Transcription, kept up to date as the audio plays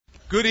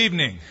Good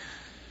evening.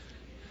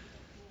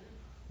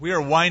 We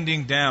are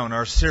winding down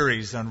our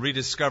series on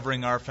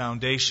Rediscovering Our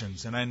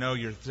Foundations, and I know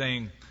you're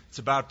saying it's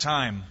about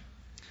time.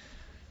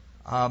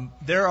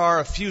 There are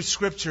a few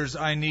scriptures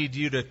I need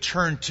you to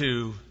turn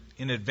to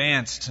in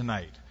advance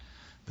tonight.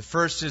 The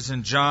first is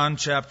in John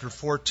chapter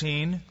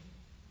 14.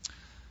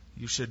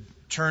 You should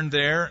turn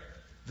there.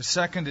 The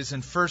second is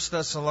in 1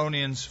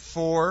 Thessalonians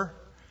 4.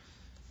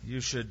 You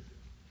should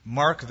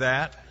mark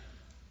that.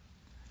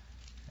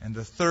 And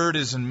the third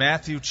is in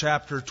Matthew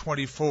chapter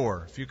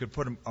 24. If you could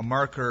put a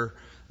marker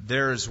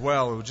there as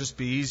well, it would just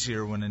be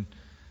easier when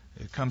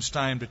it comes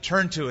time to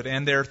turn to it.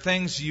 And there are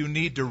things you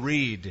need to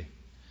read.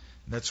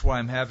 That's why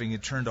I'm having you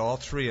turn to all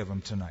three of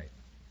them tonight.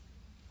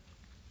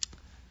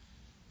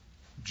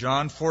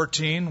 John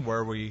 14,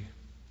 where we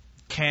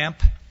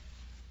camp.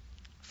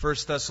 1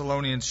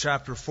 Thessalonians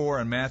chapter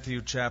 4 and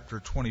Matthew chapter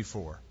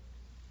 24.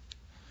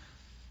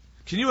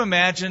 Can you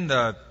imagine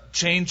the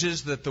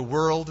changes that the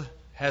world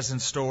has in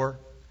store?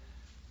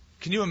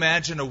 Can you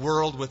imagine a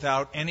world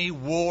without any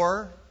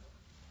war?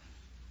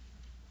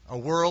 A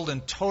world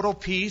in total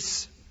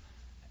peace?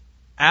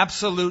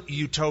 Absolute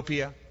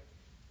utopia?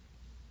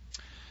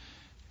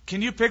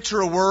 Can you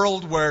picture a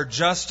world where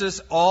justice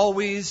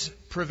always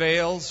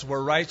prevails, where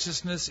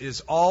righteousness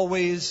is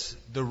always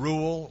the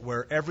rule,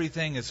 where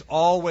everything is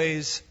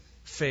always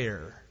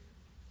fair?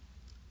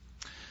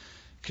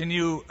 Can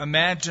you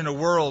imagine a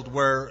world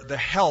where the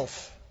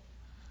health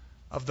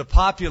of the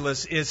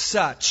populace is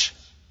such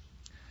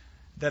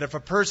that if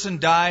a person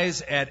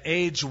dies at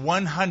age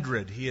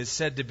 100, he is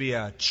said to be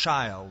a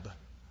child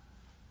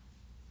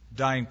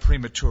dying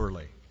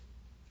prematurely?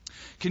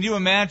 Can you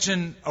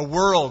imagine a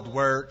world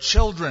where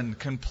children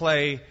can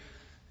play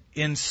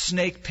in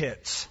snake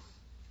pits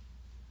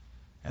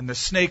and the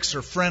snakes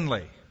are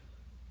friendly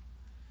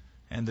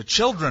and the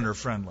children are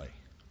friendly?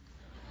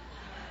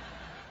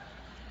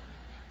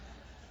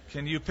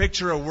 Can you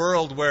picture a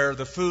world where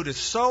the food is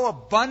so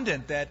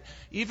abundant that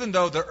even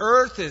though the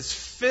earth is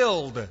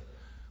filled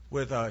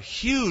with a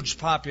huge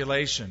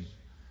population,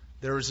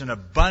 there is an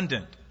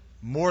abundant,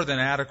 more than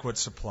adequate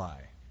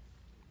supply?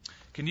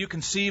 Can you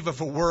conceive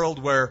of a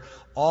world where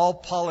all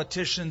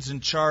politicians in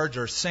charge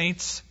are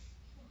saints?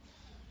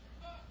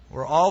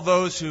 Where all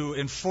those who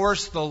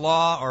enforce the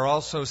law are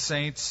also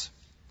saints?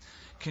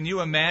 Can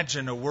you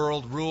imagine a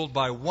world ruled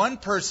by one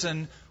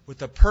person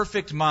with a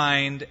perfect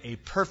mind, a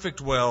perfect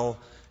will,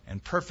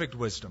 and perfect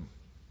wisdom?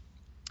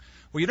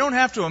 Well, you don't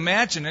have to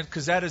imagine it,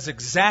 because that is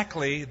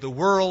exactly the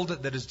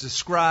world that is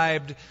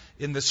described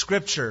in the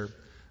Scripture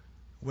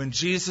when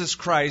Jesus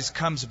Christ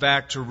comes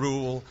back to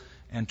rule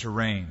and to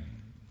reign.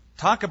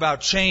 Talk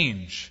about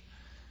change.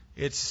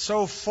 It's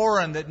so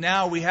foreign that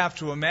now we have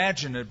to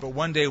imagine it, but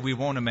one day we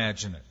won't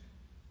imagine it.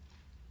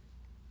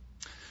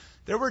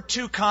 There were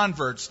two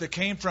converts that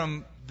came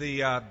from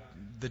the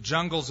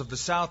jungles of the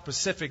South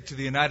Pacific to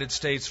the United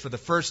States for the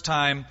first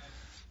time.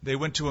 They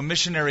went to a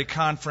missionary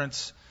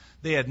conference.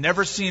 They had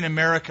never seen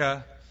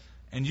America,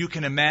 and you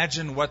can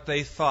imagine what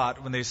they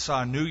thought when they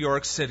saw New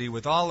York City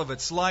with all of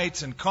its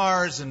lights and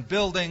cars and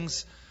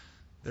buildings.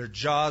 Their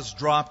jaws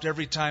dropped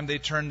every time they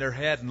turned their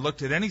head and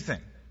looked at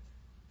anything.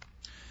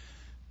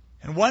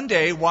 And one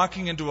day,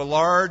 walking into a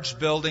large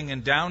building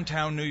in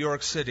downtown New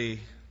York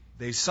City,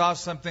 they saw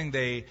something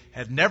they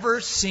had never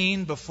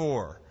seen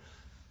before.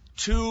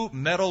 Two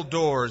metal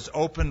doors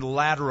opened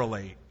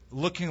laterally,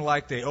 looking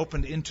like they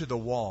opened into the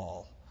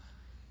wall.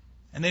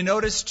 And they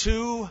noticed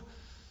two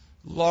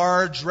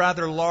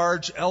rather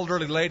large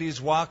elderly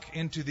ladies walk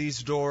into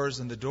these doors,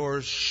 and the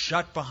doors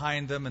shut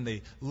behind them, and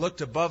they looked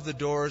above the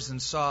doors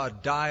and saw a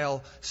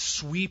dial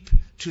sweep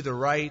to the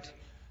right,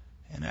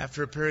 and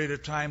after a period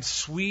of time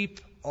sweep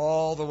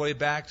all the way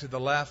back to the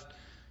left,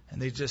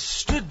 and they just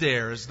stood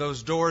there as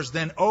those doors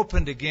then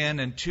opened again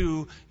and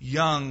two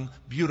young,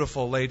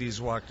 beautiful ladies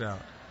walked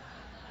out.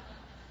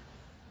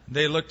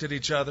 They looked at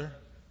each other.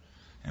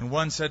 And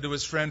one said to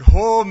his friend,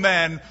 "Oh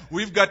man,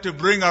 we've got to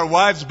bring our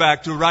wives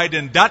back to ride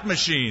in that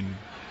machine."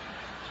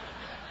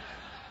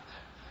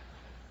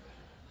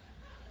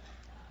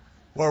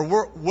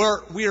 Well,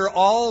 we are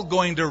all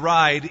going to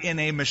ride in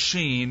a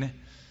machine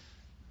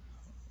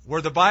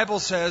where the Bible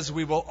says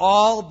we will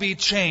all be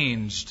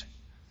changed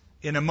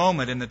in a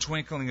moment, in the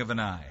twinkling of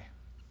an eye.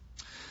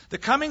 The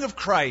coming of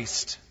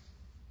Christ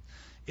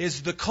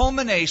is the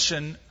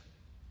culmination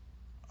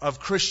of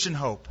Christian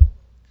hope.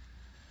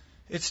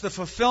 It's the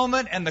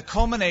fulfillment and the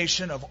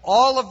culmination of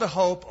all of the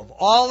hope of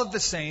all of the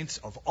saints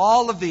of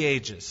all of the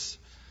ages.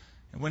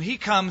 And when He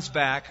comes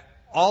back,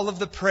 all of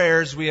the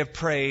prayers we have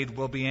prayed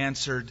will be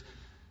answered.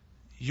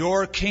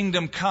 Your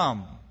kingdom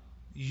come.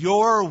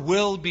 Your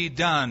will be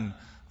done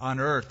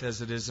on earth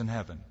as it is in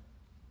heaven.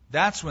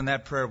 That's when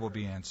that prayer will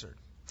be answered.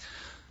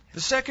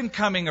 The second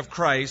coming of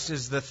Christ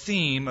is the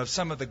theme of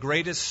some of the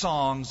greatest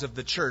songs of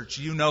the church.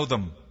 You know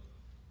them.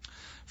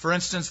 For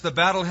instance, the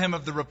Battle Hymn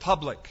of the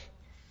Republic.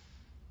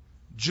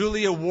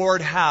 Julia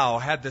Ward Howe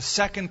had the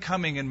second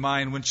coming in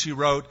mind when she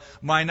wrote,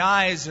 "Mine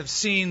eyes have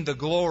seen the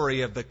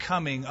glory of the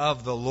coming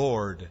of the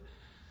Lord."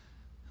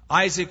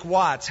 Isaac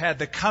Watts had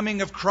the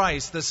coming of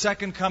Christ, the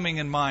second coming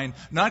in mind,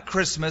 not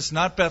Christmas,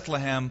 not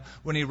Bethlehem,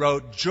 when he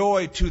wrote,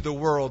 "Joy to the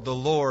world, the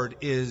Lord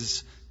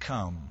is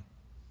come."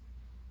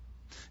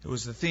 It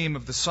was the theme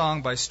of the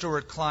song by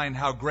Stuart Klein,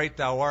 "How Great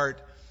Thou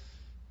Art."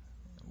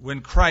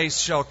 When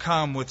Christ shall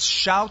come with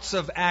shouts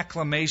of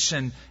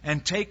acclamation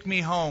and take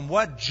me home,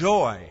 what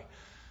joy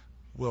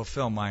will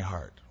fill my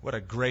heart. What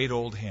a great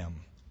old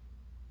hymn.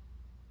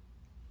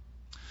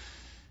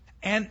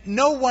 And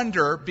no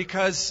wonder,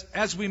 because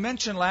as we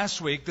mentioned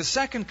last week, the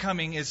second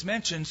coming is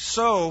mentioned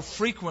so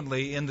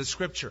frequently in the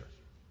Scripture.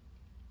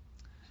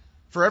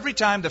 For every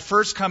time the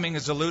first coming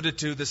is alluded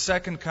to, the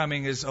second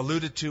coming is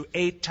alluded to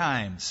 8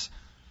 times.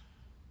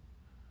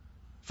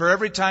 For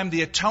every time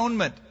the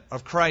atonement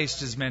of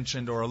Christ is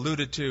mentioned or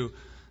alluded to,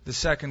 the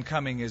second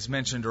coming is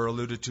mentioned or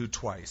alluded to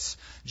twice.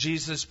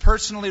 Jesus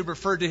personally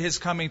referred to his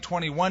coming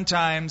 21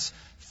 times,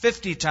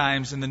 50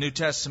 times in the New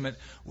Testament.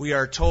 We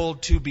are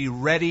told to be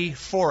ready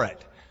for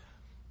it.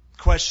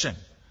 Question,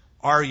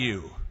 are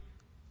you?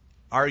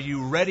 Are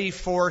you ready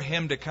for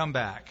him to come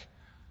back?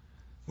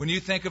 When you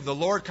think of the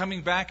Lord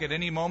coming back at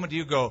any moment, do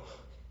you go,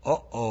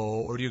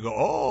 uh-oh, or do you go,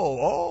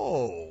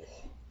 oh?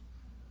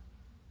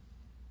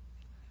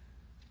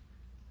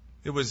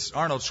 It was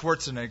Arnold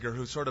Schwarzenegger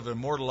who sort of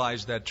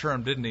immortalized that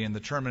term, didn't he, in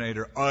the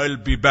Terminator, "I'll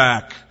be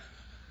back."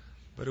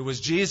 But it was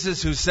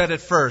Jesus who said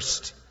it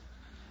first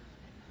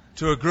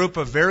to a group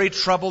of very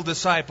troubled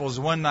disciples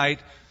one night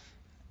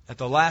at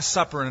the Last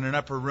Supper in an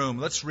upper room.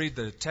 Let's read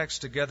the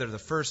text together, the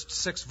first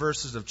 6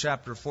 verses of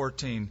chapter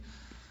 14.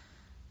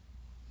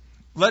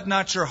 "Let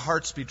not your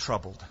hearts be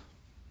troubled.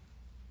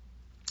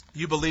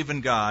 You believe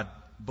in God,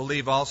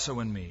 believe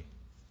also in me.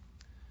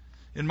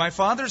 In my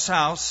Father's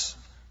house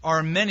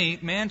are many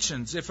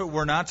mansions. If it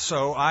were not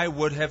so, I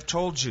would have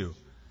told you.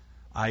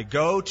 I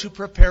go to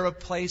prepare a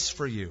place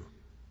for you.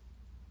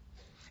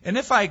 And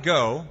if I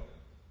go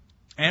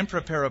and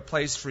prepare a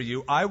place for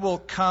you, I will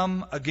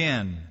come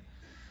again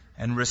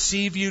and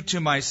receive you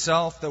to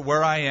myself, that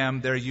where I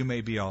am, there you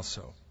may be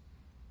also.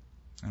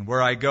 And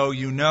where I go,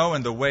 you know,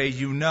 and the way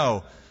you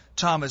know."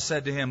 Thomas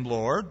said to him,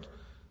 "Lord,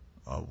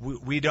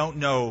 we don't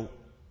know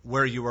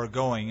where you are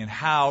going, and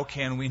how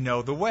can we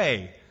know the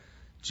way?"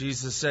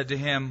 Jesus said to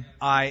him,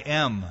 "I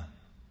am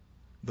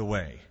the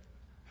way,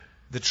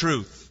 the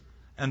truth,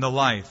 and the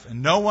life,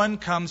 and no one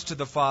comes to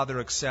the Father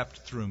except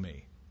through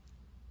me."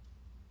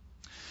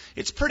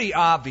 It's pretty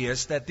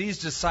obvious that these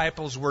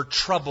disciples were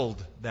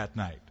troubled that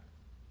night.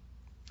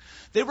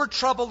 They were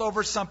troubled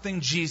over something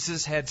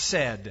Jesus had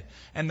said,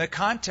 and the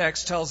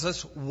context tells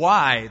us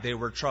why they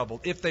were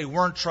troubled. If they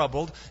weren't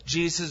troubled,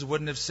 Jesus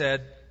wouldn't have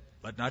said,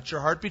 "Let not your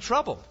heart be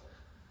troubled."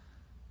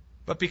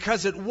 But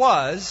because it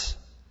was,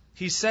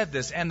 he said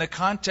this, and the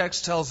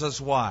context tells us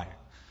why.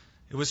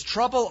 It was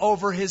trouble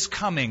over his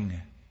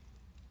coming.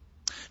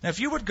 Now, if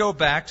you would go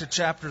back to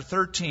chapter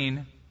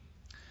 13,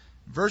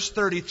 verse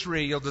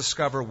 33, you'll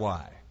discover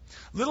why.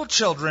 "Little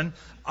children,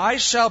 I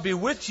shall be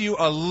with you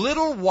a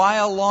little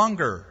while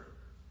longer.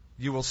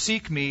 You will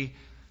seek me,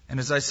 and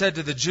as I said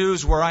to the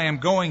Jews, where I am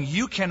going,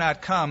 you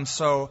cannot come,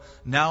 so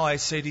now I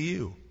say to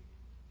you."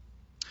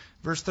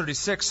 Verse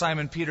 36,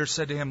 Simon Peter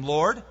said to him,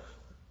 "Lord,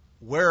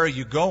 where are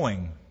you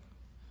going?"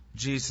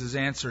 Jesus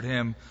answered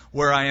him,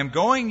 "Where I am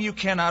going, you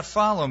cannot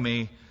follow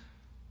me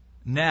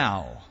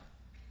now,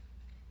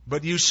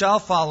 but you shall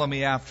follow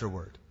me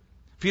afterward."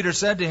 Peter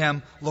said to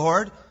him,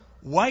 "Lord,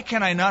 why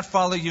can I not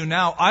follow you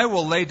now? I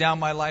will lay down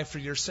my life for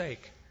your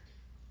sake."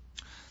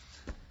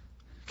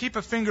 Keep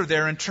a finger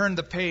there and turn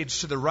the page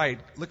to the right.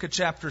 Look at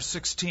chapter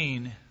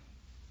 16,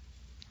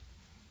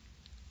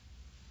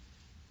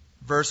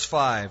 verse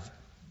 5.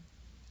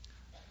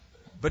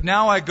 "But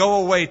now I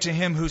go away to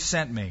him who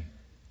sent me.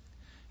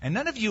 And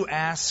none of you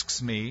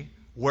asks me,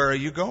 'Where are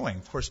you going?'"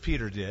 Of course,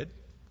 Peter did,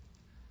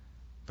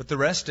 but the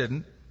rest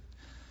didn't.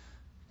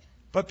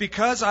 "But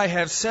because I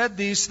have said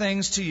these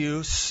things to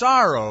you,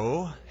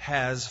 sorrow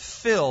has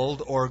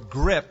filled or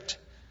gripped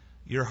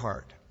your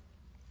heart."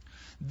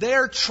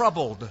 They're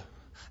troubled.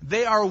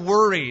 They are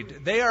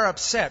worried. They are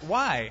upset.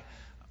 Why?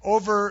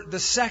 Over the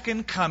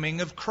second coming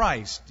of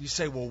Christ. You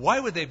say, well, why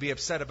would they be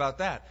upset about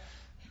that?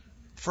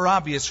 For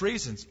obvious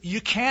reasons.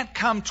 You can't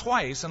come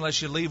twice unless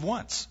you leave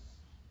once.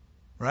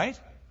 Right?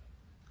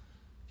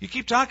 You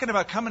keep talking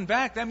about coming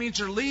back. That means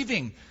you're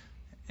leaving.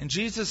 And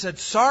Jesus said,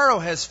 sorrow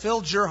has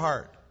filled your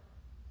heart.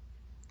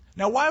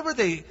 Now, why were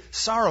they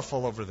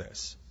sorrowful over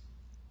this?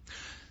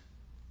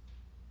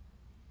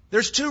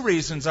 There's 2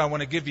 reasons I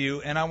want to give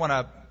you, and I want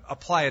to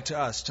apply it to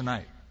us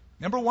tonight.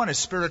 Number 1 is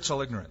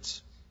spiritual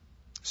ignorance.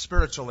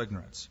 Spiritual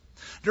ignorance.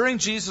 During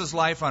Jesus'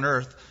 life on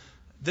earth,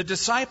 the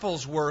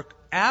disciples were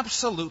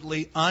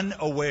absolutely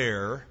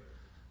unaware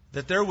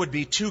that there would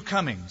be 2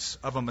 comings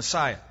of a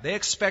Messiah. They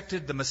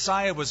expected the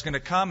Messiah was going to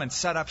come and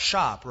set up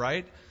shop,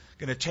 right?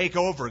 Going to take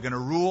over, going to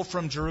rule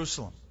from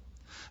Jerusalem.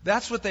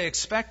 That's what they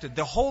expected.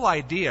 The whole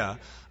idea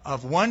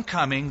of one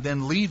coming,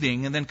 then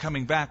leaving, and then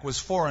coming back was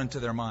foreign to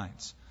their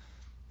minds.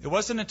 It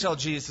wasn't until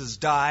Jesus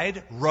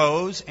died,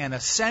 rose, and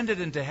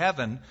ascended into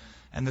heaven,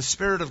 and the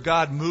Spirit of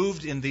God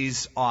moved in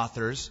these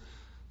authors,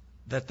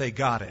 that they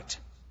got it.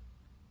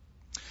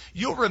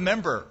 You'll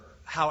remember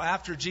how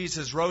after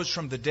Jesus rose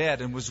from the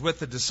dead and was with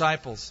the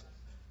disciples,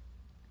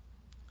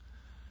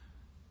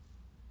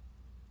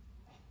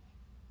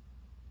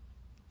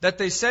 that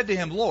they said to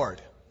him,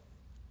 Lord,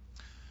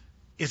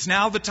 it's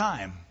now the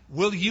time.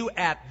 Will you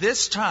at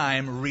this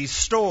time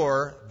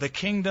restore the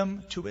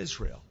kingdom to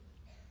Israel?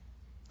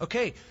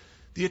 Okay,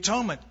 the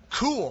atonement,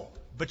 cool,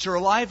 but you're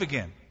alive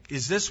again.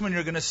 Is this when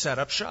you're going to set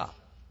up shop?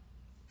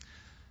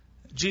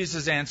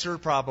 Jesus' answer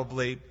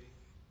probably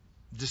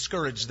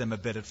discouraged them a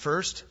bit at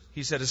first.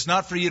 He said, it's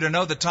not for you to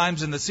know the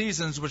times and the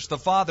seasons which the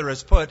Father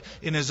has put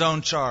in his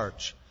own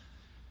charge.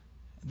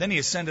 Then he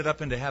ascended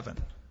up into heaven.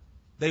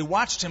 They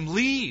watched him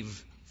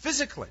leave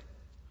physically.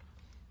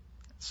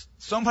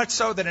 So much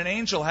so that an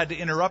angel had to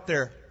interrupt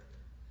there.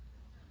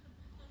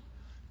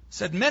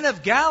 Said, men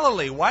of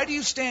Galilee, why do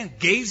you stand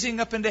gazing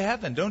up into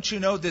heaven? Don't you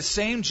know this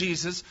same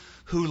Jesus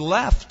who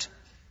left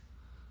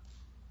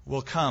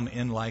will come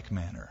in like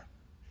manner?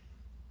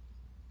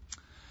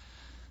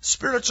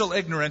 Spiritual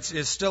ignorance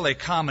is still a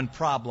common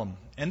problem,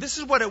 and this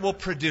is what it will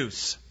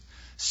produce.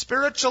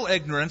 Spiritual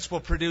ignorance will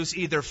produce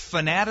either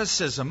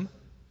fanaticism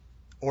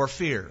or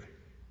fear.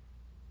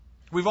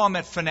 We've all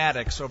met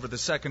fanatics over the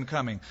second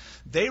coming.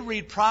 They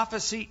read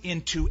prophecy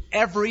into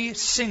every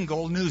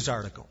single news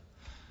article.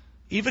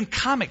 Even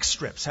comic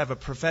strips have a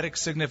prophetic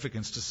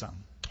significance to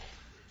some.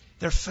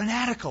 They're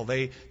fanatical.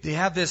 They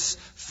have this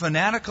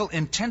fanatical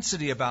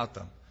intensity about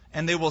them,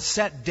 and they will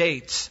set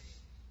dates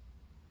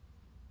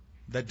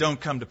that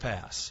don't come to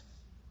pass.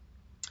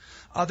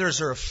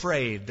 Others are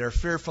afraid. They're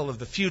fearful of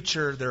the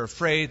future. They're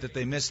afraid that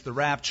they missed the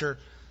rapture.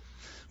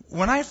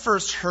 When I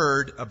first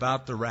heard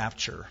about the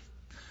rapture,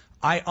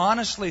 I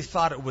honestly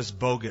thought it was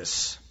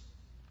bogus.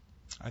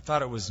 I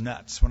thought it was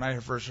nuts. When I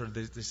first heard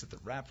they said the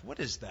rapture, what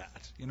is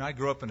that? I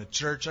grew up in a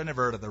church. I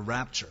never heard of the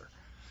rapture.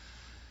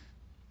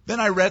 Then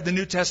I read the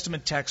New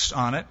Testament text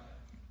on it.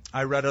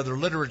 I read other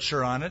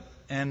literature on it,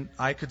 and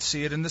I could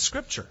see it in the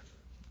Scripture.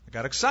 I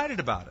got excited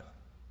about it.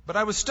 But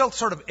I was still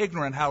sort of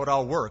ignorant how it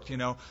all worked.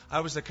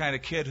 I was the kind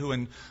of kid who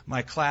in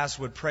my class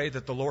would pray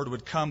that the Lord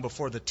would come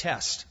before the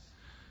test.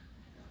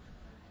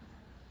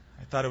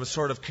 I thought it was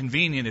sort of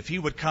convenient if he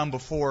would come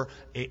before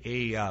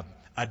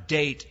a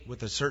date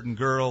with a certain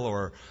girl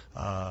or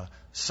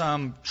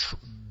some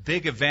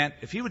big event.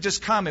 If he would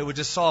just come, it would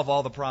just solve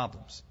all the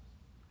problems.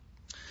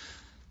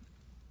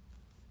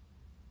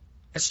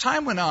 As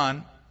time went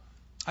on,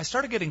 I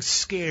started getting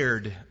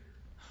scared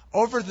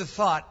over the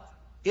thought,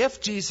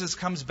 if Jesus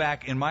comes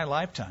back in my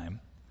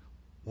lifetime,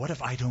 what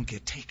if I don't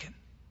get taken?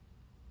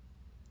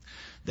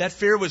 That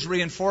fear was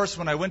reinforced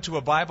when I went to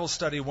a Bible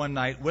study one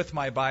night with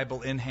my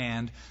Bible in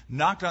hand,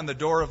 knocked on the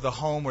door of the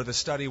home where the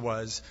study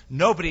was.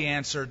 Nobody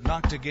answered,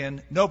 knocked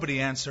again, nobody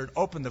answered,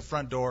 opened the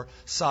front door,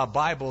 saw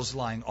Bibles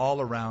lying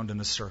all around in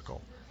a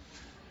circle.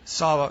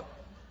 Saw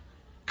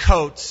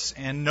coats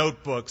and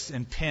notebooks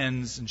and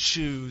pens and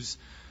shoes,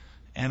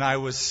 and I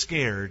was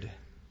scared.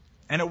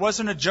 And it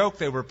wasn't a joke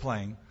they were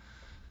playing.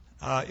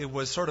 It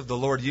was sort of the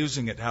Lord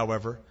using it,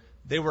 however.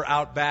 They were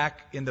out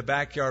back in the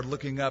backyard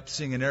looking up,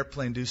 seeing an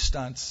airplane do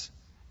stunts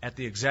at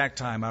the exact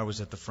time I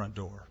was at the front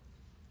door.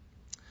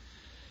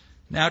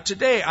 Now,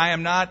 today I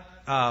am not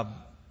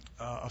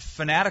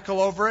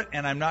fanatical over it,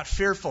 and I'm not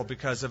fearful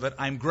because of it.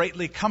 I'm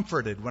greatly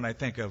comforted when I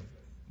think of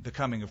the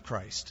coming of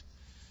Christ.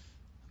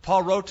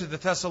 Paul wrote to the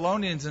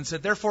Thessalonians and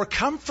said, therefore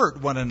comfort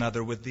one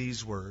another with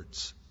these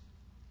words.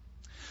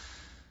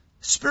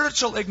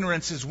 Spiritual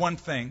ignorance is one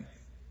thing.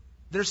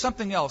 There's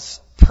something else.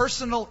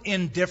 Personal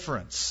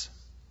indifference.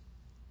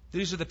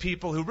 These are the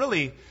people who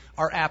really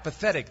are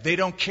apathetic. They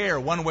don't care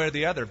one way or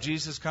the other. If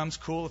Jesus comes,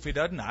 cool. If he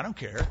doesn't, I don't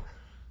care.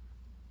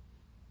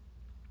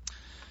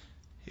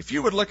 If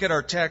you would look at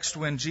our text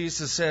when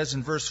Jesus says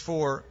in verse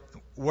 4,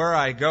 where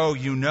I go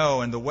you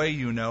know, and the way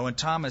you know. And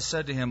Thomas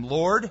said to him,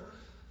 Lord,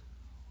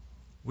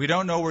 we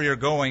don't know where you're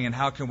going, and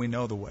how can we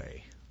know the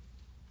way?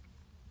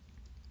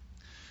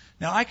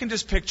 Now, I can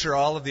just picture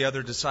all of the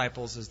other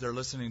disciples as they're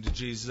listening to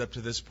Jesus up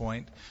to this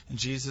point. And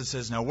Jesus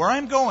says, now, where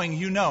I'm going,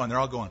 you know. And they're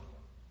all going,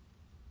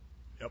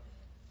 yep,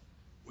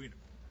 we know.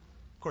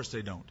 Of course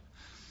they don't.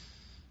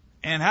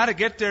 And how to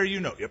get there, you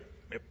know. Yep.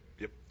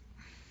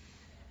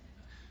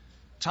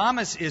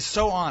 Thomas is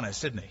so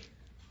honest, isn't he?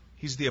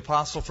 He's the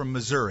apostle from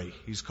Missouri,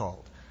 he's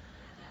called.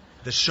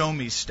 The show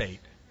me state.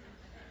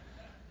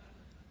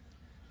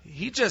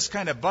 He just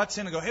kind of butts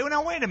in and goes, hey,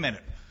 now wait a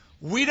minute.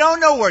 We don't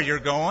know where you're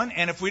going,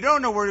 and if we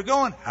don't know where you're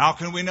going, how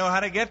can we know how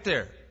to get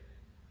there?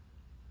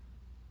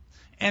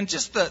 And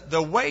just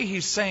the way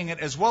he's saying it,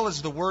 as well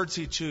as the words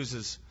he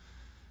chooses,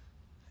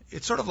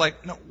 it's sort of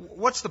like, no,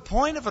 what's the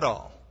point of it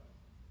all?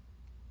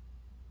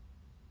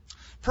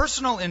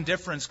 Personal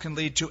indifference can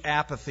lead to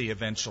apathy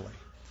eventually.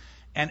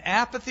 And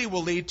apathy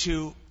will lead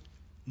to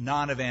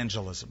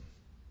non-evangelism.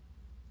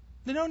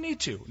 No need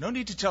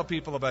to tell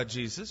people about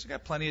Jesus. You've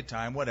got plenty of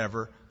time,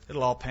 whatever.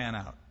 It'll all pan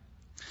out.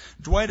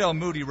 Dwight L.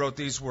 Moody wrote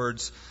these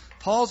words,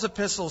 Paul's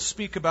epistles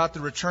speak about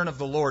the return of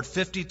the Lord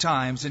 50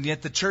 times, and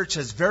yet the church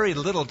has very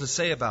little to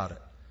say about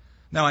it.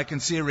 Now, I can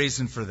see a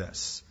reason for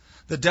this.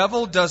 The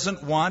devil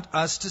doesn't want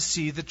us to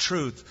see the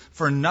truth,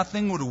 for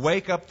nothing would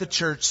wake up the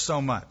church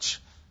so much.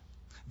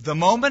 The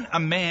moment a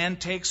man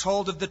takes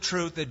hold of the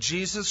truth that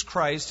Jesus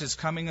Christ is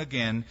coming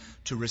again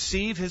to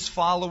receive his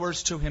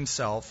followers to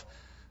himself,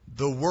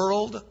 the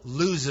world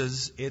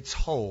loses its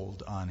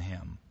hold on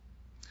him.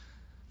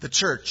 The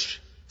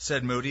church,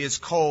 said Moody, is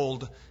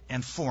cold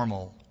and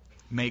formal.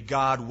 May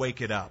God wake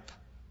it up.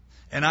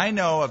 And I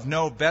know of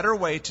no better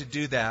way to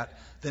do that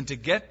than to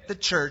get the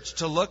church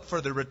to look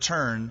for the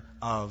return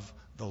of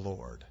the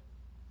Lord.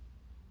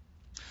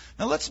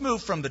 Now let's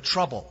move from the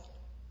trouble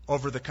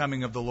over the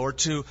coming of the Lord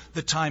to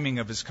the timing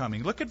of his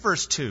coming. Look at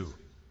verse 2.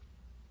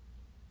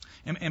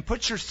 And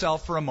put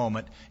yourself for a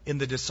moment in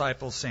the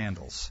disciples'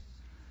 sandals.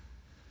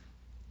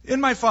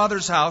 In my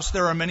Father's house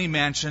there are many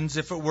mansions.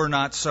 If it were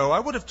not so, I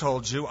would have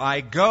told you,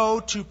 I go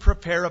to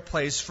prepare a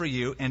place for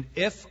you. And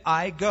if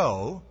I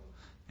go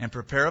and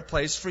prepare a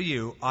place for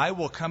you, I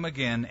will come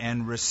again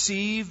and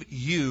receive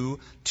you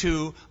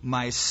to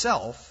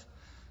myself,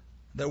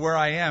 that where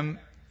I am,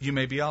 you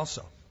may be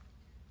also.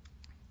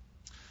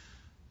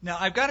 Now,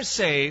 I've got to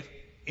say,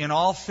 in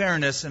all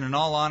fairness and in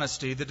all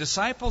honesty, the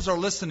disciples are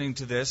listening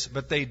to this,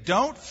 but they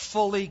don't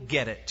fully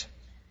get it.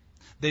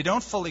 They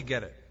don't fully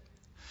get it.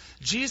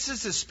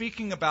 Jesus is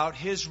speaking about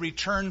his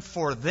return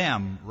for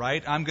them,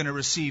 right? I'm going to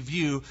receive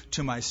you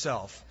to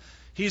myself.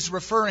 He's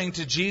referring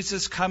to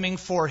Jesus coming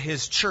for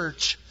his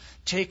church,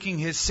 taking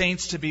his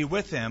saints to be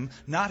with him,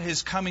 not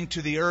his coming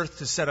to the earth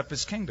to set up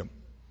his kingdom.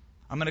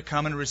 I'm going to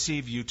come and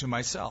receive you to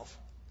myself.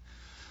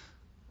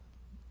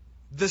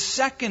 The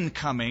second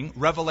coming,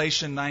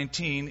 Revelation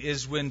 19,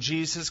 is when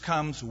Jesus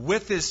comes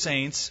with his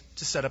saints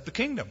to set up the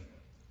kingdom.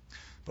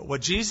 But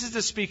what Jesus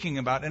is speaking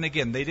about, and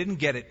again, they didn't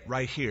get it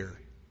right here,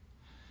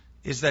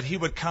 is that he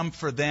would come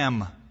for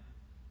them.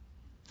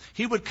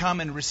 He would come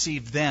and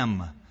receive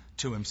them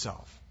to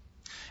himself.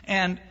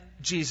 And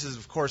Jesus,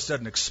 of course,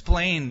 doesn't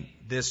explain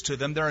this to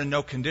them. They're in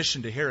no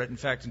condition to hear it. In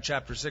fact, in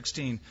chapter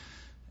 16,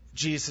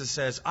 Jesus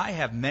says, I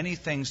have many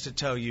things to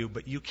tell you,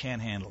 but you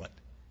can't handle it.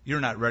 You're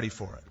not ready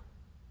for it.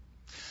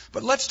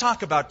 But let's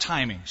talk about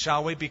timing,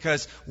 shall we?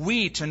 Because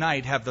we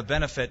tonight have the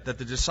benefit that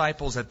the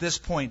disciples at this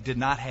point did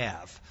not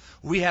have.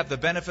 We have the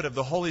benefit of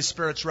the Holy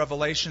Spirit's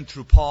revelation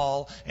through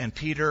Paul and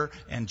Peter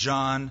and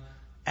John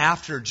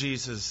after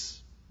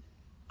Jesus'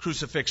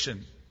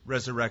 crucifixion,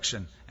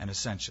 resurrection, and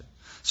ascension.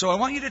 So I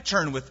want you to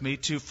turn with me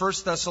to 1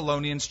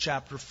 Thessalonians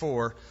chapter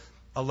 4,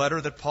 a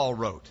letter that Paul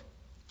wrote.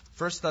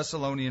 1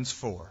 Thessalonians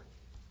 4.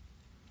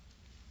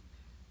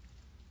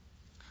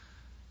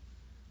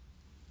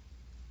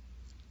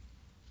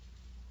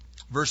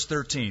 Verse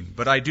 13,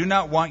 but I do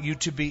not want you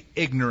to be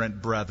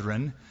ignorant,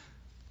 brethren.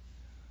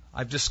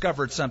 I've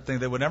discovered something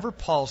that whenever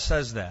Paul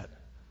says that,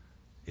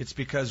 it's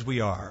because we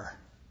are.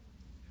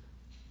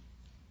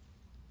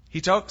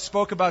 He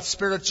spoke about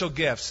spiritual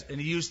gifts,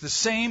 and he used the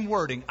same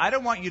wording. I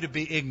don't want you to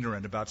be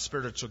ignorant about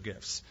spiritual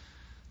gifts.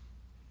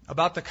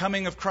 About the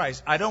coming of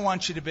Christ, I don't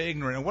want you to be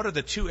ignorant. And what are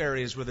the two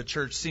areas where the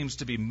church seems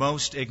to be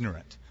most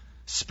ignorant?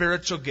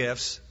 Spiritual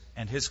gifts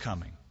and his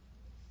coming.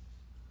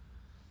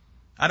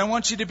 I don't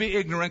want you to be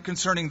ignorant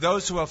concerning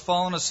those who have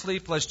fallen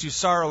asleep, lest you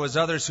sorrow as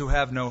others who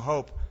have no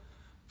hope.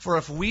 For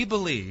if we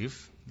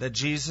believe that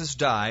Jesus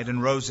died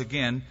and rose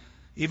again,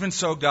 even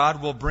so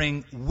God will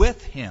bring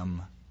with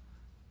him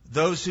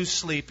those who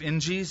sleep in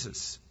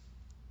Jesus.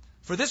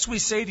 For this we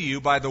say to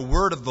you by the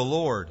word of the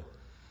Lord,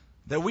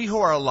 that we who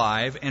are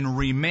alive and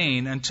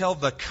remain until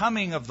the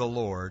coming of the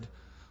Lord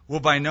will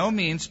by no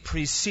means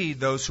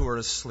precede those who are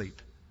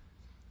asleep.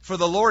 For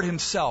the Lord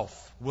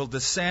himself will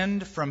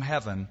descend from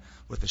heaven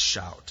with a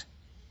shout,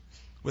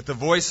 with the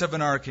voice of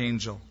an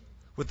archangel,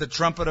 with the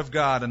trumpet of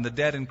God, and the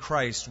dead in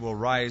Christ will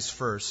rise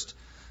first.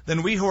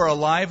 Then we who are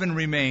alive and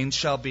remain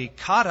shall be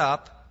caught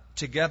up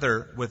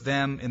together with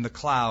them in the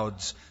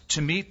clouds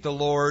to meet the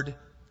Lord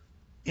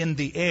in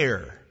the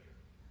air.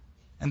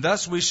 And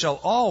thus we shall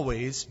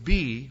always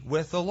be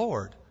with the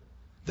Lord.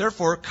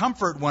 Therefore,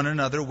 comfort one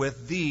another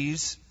with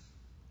these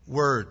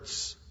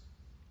words.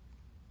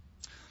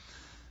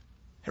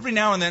 Every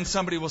now and then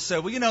somebody will say,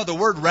 well, you know, the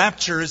word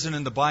rapture isn't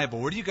in the Bible.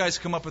 Where do you guys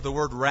come up with the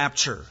word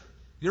rapture?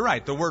 You're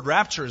right, the word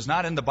rapture is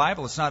not in the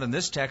Bible. It's not in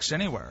this text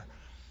anywhere.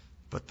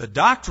 But the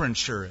doctrine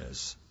sure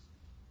is.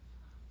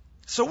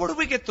 So where do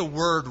we get the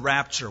word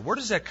rapture? Where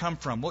does that come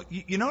from? Well,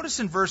 you notice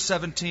in verse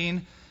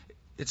 17,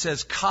 it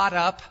says caught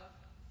up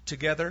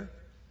together.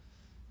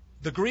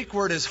 The Greek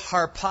word is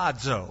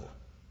harpazo.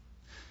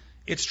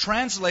 It's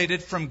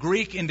translated from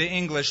Greek into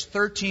English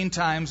 13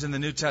 times in the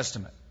New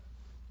Testament.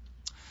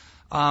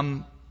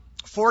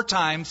 4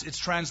 times it's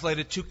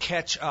translated to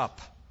catch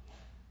up,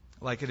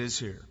 like it is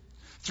here.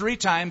 3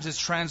 times it's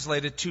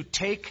translated to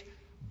take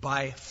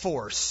by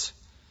force.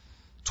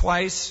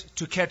 Twice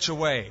to catch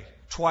away.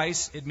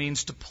 Twice it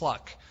means to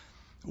pluck.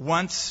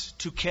 Once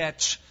to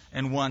catch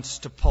and once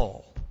to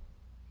pull.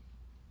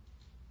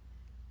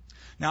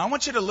 Now I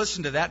want you to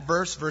listen to that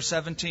verse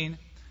 17,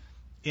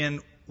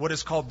 in what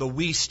is called the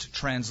Wuest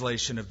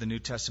translation of the New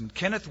Testament.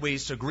 Kenneth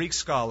Wuest, a Greek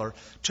scholar,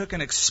 took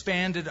and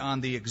expanded on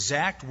the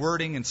exact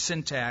wording and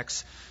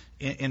syntax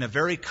in a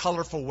very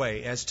colorful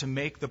way as to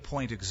make the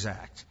point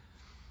exact.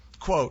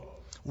 Quote,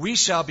 "We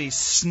shall be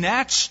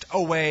snatched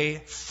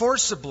away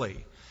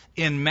forcibly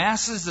in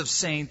masses of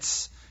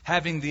saints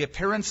having the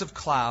appearance of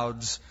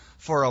clouds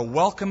for a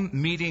welcome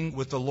meeting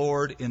with the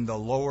Lord in the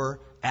lower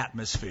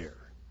atmosphere."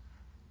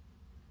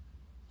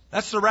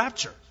 That's the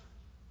rapture.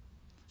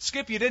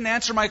 Skip, you didn't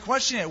answer my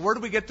question yet. Where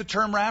do we get the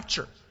term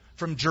rapture?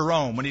 From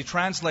Jerome. When he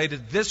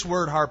translated this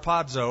word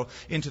harpazo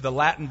into the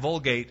Latin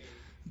Vulgate,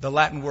 the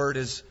Latin word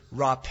is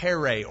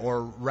rapere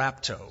or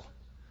rapto,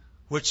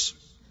 which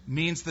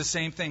means the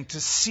same thing, to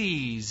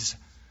seize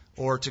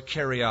or to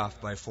carry off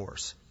by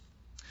force.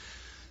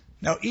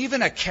 Now,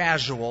 even a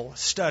casual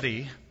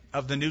study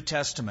of the New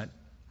Testament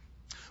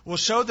will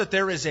show that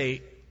there is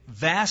a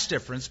vast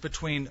difference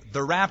between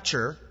the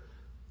rapture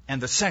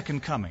and the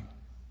second coming.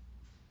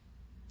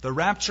 The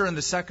rapture and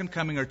the second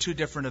coming are two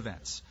different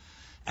events.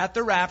 At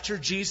the rapture,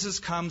 Jesus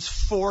comes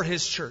for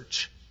his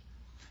church.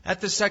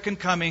 At the second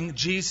coming,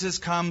 Jesus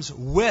comes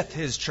with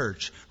his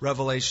church,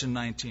 Revelation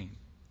 19.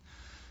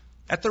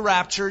 At the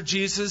rapture,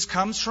 Jesus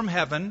comes from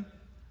heaven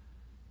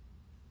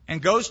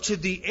and goes to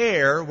the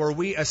air where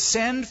we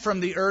ascend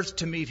from the earth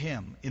to meet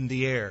him in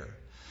the air.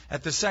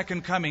 At the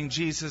second coming,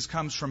 Jesus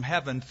comes from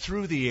heaven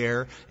through the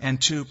air and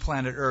to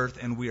planet earth,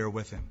 and we are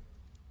with him.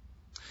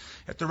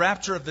 At the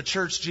rapture of the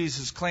church,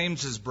 Jesus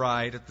claims his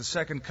bride. At the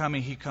second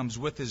coming, he comes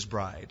with his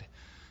bride.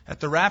 At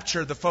the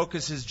rapture, the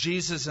focus is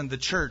Jesus and the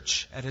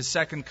church. At his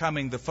second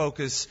coming, the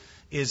focus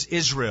is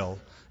Israel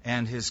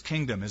and his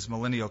kingdom, his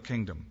millennial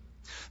kingdom.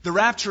 The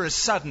rapture is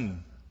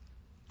sudden,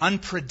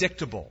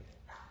 unpredictable.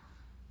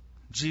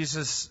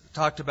 Jesus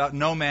talked about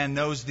no man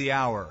knows the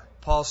hour.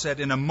 Paul said,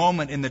 in a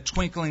moment, in the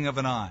twinkling of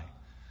an eye.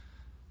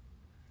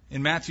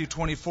 In Matthew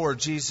 24,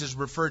 Jesus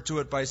referred to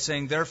it by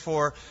saying,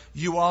 "Therefore,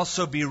 you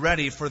also be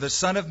ready, for the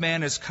Son of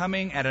Man is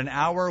coming at an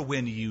hour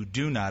when you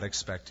do not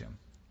expect him."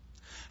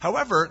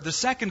 However, the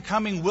second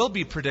coming will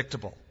be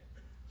predictable.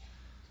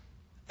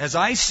 As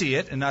I see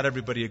it, and not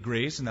everybody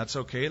agrees, and that's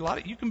okay.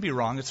 You can be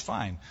wrong, it's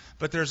fine.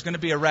 But there's going to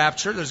be a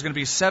rapture. There's going to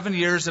be 7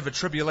 years of a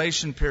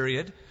tribulation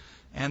period.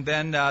 And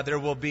then there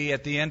will be,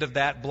 at the end of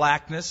that,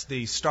 blackness.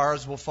 The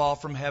stars will fall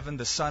from heaven.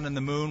 The sun and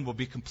the moon will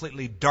be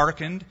completely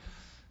darkened.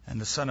 And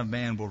the Son of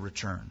Man will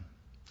return.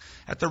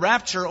 At the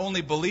rapture,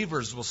 only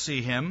believers will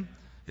see him.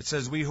 It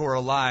says, "We who are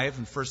alive,"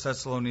 in 1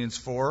 Thessalonians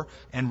 4,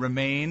 "and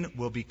remain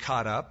will be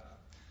caught up."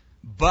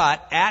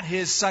 But at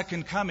his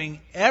second coming,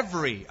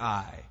 every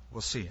eye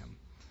will see him.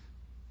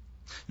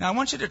 Now, I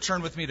want you to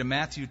turn with me to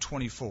Matthew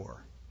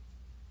 24.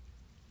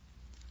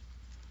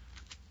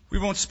 We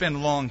won't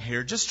spend long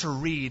here, just to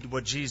read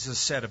what Jesus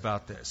said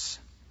about this.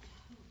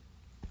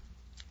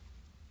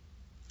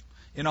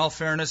 In all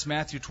fairness,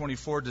 Matthew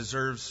 24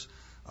 deserves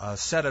a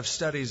set of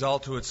studies all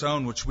to its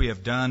own, which we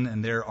have done,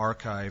 and they're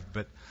archived.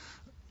 But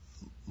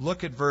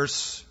look at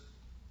verse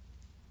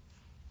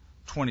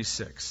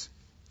 26.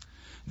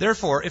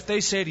 "Therefore, if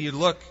they say to you,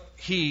 'Look,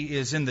 he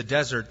is in the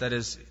desert,' that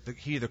is,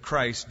 he the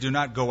Christ, do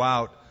not go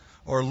out.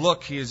 Or,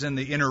 'Look, he is in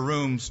the inner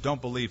rooms,'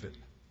 don't believe it.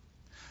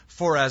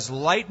 For as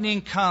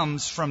lightning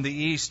comes from the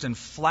east and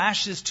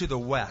flashes to the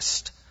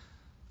west,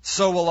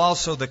 so will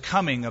also the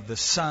coming of the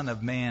Son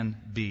of Man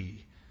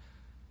be.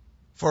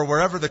 For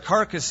wherever the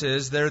carcass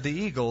is, there the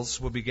eagles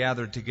will be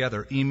gathered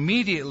together.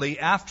 Immediately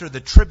after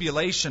the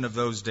tribulation of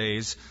those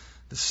days,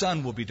 the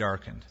sun will be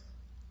darkened.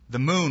 The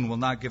moon will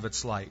not give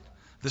its light.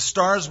 The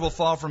stars will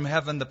fall from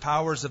heaven. The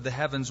powers of the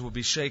heavens will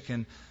be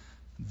shaken.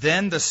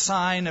 Then the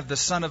sign of the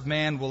Son of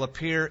Man will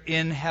appear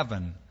in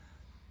heaven.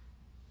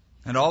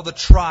 And all the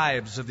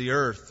tribes of the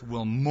earth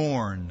will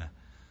mourn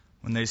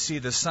when they see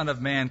the Son of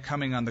Man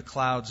coming on the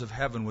clouds of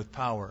heaven with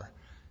power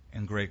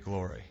and great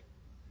glory.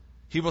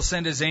 He will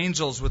send his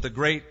angels with a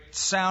great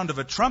sound of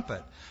a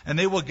trumpet, and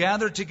they will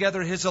gather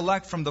together his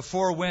elect from the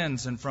four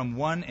winds and from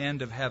one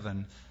end of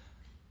heaven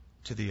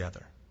to the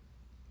other."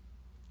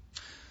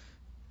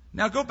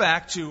 Now go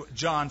back to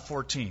John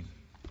 14.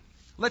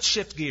 Let's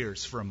shift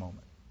gears for a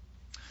moment.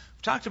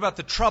 We talked about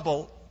the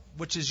trouble,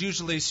 which is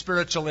usually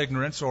spiritual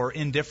ignorance or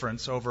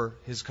indifference over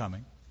his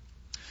coming.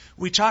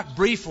 We talked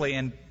briefly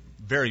and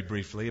very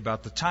briefly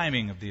about the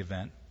timing of the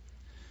event.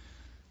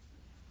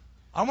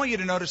 I want you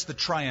to notice the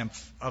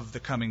triumph of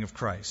the coming of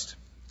Christ,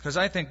 because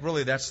I think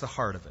really that's the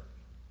heart of it.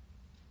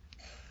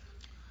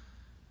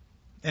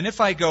 "And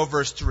if I go,"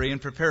 verse 3,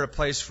 "and prepare a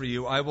place for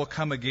you, I will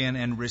come again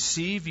and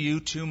receive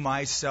you to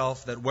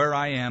myself, that where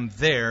I am,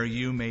 there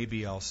you may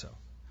be also."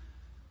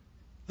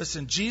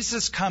 Listen,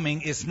 Jesus'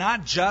 coming is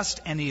not just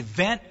an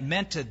event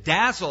meant to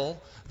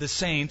dazzle the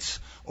saints,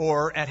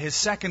 or at his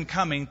second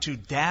coming to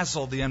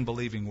dazzle the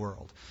unbelieving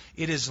world.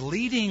 It is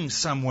leading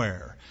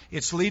somewhere.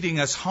 It's leading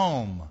us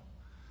home.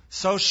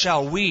 "So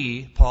shall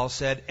we," Paul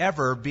said,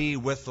 "ever be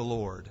with the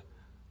Lord."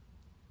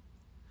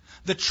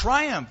 The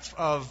triumph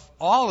of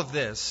all of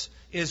this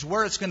is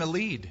where it's going to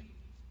lead.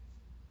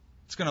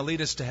 It's going to lead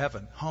us to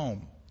heaven,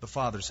 home, the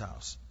Father's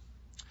house.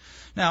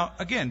 Now,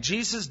 again,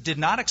 Jesus did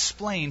not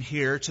explain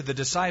here to the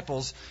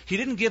disciples. He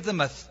didn't give them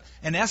an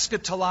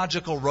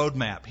eschatological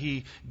roadmap.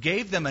 He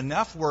gave them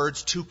enough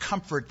words to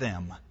comfort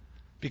them.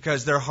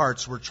 because their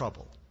hearts were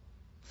troubled.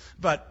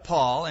 But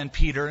Paul and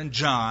Peter and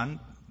John,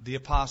 the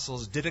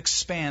apostles, did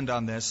expand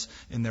on this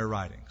in their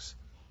writings.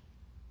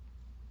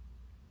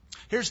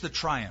 Here's the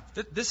triumph.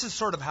 This is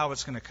sort of how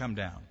it's going to come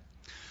down.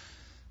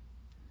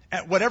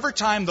 At whatever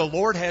time the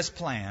Lord has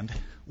planned,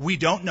 we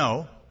don't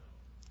know,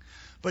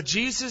 but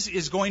Jesus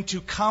is going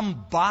to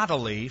come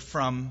bodily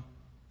from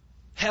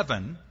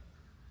heaven.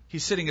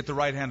 He's sitting at the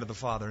right hand of the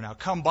Father now.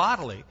 Come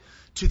bodily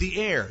to the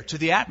air, to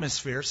the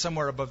atmosphere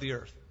somewhere above the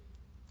earth.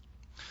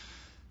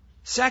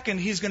 Second,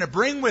 he's going to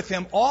bring with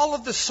him all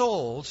of the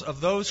souls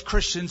of those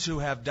Christians who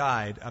have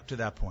died up to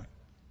that point.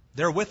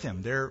 They're with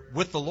him. They're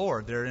with the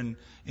Lord. They're in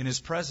his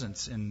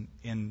presence,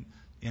 in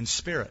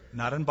spirit,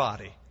 not in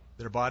body.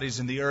 Their body's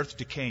in the earth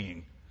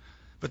decaying,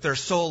 but their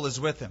soul is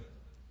with him.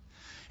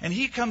 And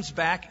he comes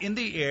back in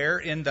the air,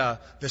 in the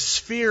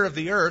sphere of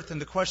the earth,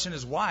 and the question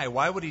is why?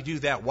 Why would he do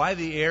that? Why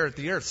the air at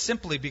the earth?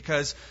 Simply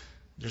because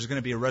there's going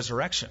to be a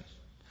resurrection.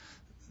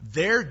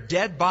 Their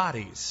dead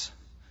bodies,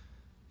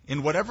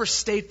 in whatever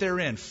state they're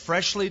in,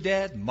 freshly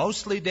dead,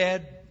 mostly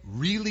dead,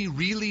 really,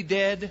 really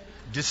dead,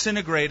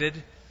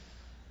 disintegrated,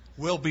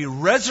 will be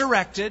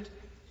resurrected.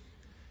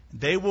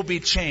 They will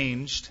be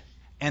changed.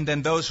 And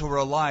then those who are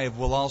alive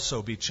will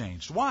also be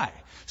changed. Why?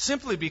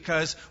 Simply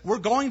because we're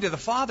going to the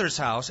Father's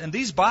house, and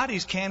these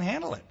bodies can't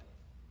handle it.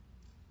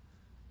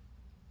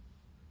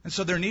 And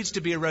so there needs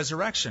to be a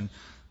resurrection.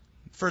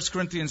 1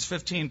 Corinthians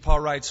 15, Paul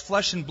writes,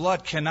 "Flesh and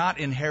blood cannot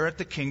inherit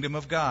the kingdom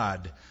of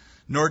God,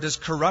 nor does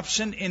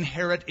corruption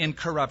inherit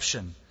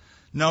incorruption.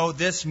 No,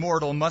 this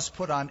mortal must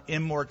put on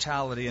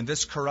immortality, and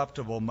this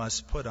corruptible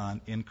must put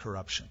on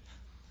incorruption."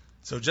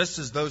 So just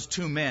as those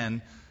two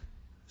men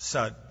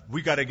said,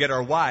 we got to get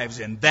our wives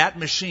in that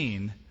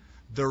machine,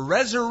 the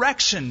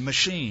resurrection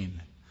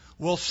machine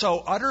will so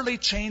utterly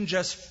change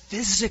us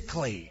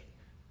physically.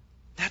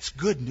 That's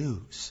good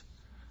news.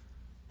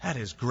 That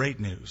is great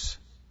news.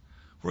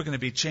 We're going to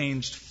be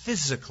changed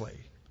physically.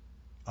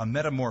 A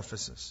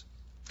metamorphosis.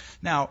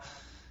 Now,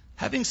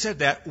 having said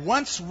that,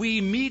 once we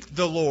meet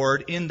the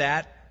Lord in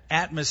that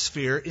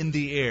atmosphere, in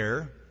the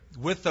air,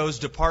 with those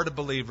departed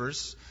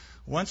believers,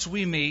 once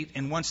we meet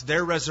and once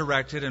they're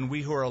resurrected and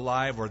we who are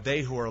alive or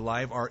they who are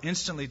alive are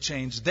instantly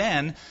changed,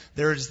 then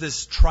there is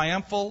this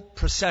triumphal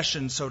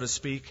procession, so to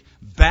speak,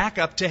 back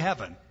up to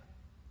heaven.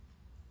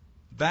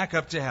 Back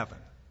up to heaven.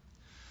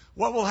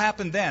 What will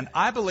happen then?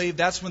 I believe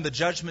that's when the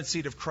judgment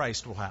seat of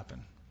Christ will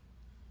happen.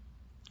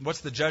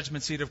 What's the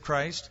judgment seat of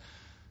Christ?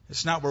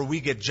 It's not where we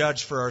get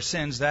judged for our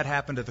sins. That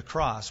happened at the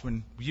cross.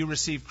 When you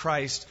receive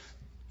Christ,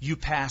 you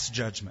pass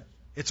judgment.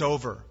 It's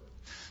over.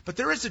 But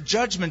there is a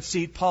judgment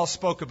seat Paul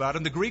spoke about,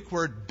 and the Greek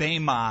word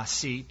bema,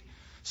 seat,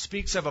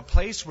 speaks of a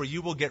place where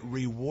you will get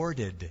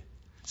rewarded.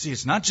 See,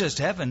 it's not just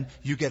heaven,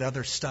 you get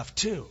other stuff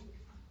too.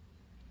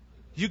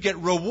 You get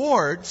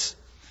rewards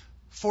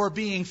for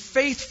being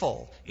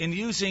faithful in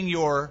using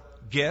your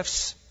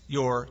gifts,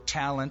 your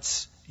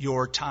talents,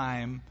 your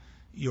time,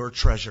 your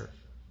treasure.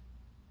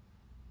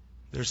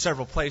 There are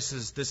several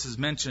places this is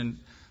mentioned.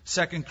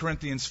 2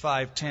 Corinthians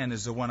 5:10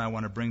 is the one I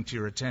want to bring to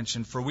your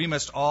attention. "For we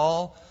must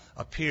all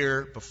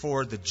appear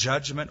before the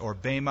judgment," or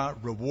bema,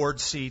 reward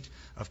seat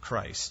of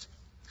Christ,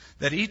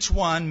 "that each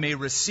one may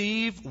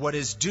receive what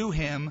is due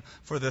him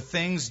for the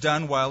things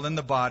done while in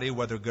the body,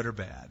 whether good or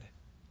bad."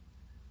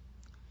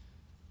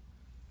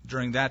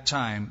 During that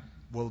time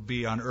will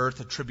be on earth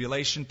a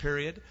tribulation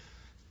period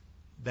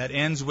that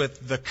ends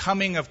with the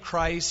coming of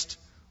Christ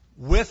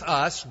with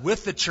us,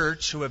 with the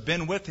church who have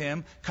been with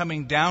him,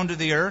 coming down to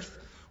the earth,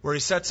 where he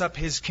sets up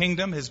his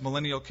kingdom, his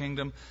millennial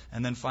kingdom,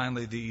 and then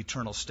finally the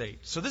eternal state.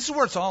 So this is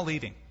where it's all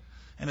leading.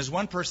 And as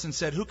one person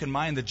said, who can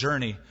mind the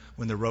journey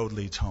when the road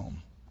leads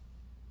home?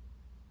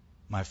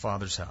 My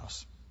Father's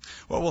house.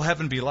 What will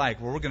heaven be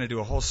like? Well, we're going to do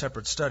a whole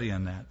separate study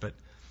on that. But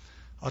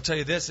I'll tell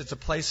you this, it's a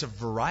place of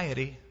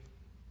variety.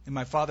 In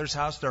my Father's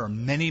house, there are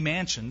many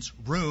mansions,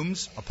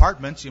 rooms,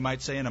 apartments, you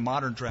might say in a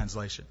modern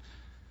translation.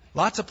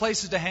 Lots of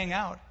places to hang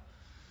out.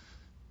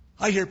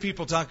 I hear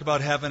people talk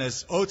about heaven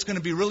as, it's going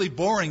to be really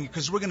boring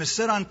because we're going to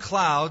sit on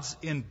clouds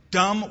in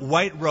dumb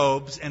white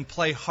robes and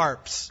play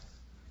harps.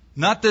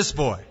 Not this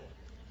boy.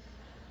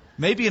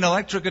 Maybe an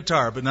electric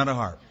guitar, but not a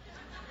harp.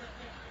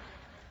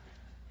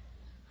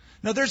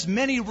 No, there's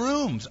many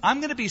rooms. I'm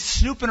going to be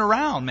snooping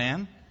around,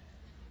 man.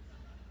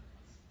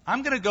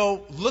 I'm going to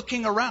go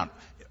looking around.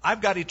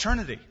 I've got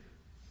eternity.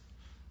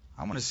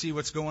 I want to see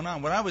what's going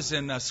on. When I was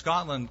in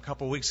Scotland a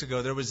couple of weeks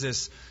ago, there was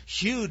this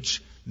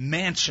huge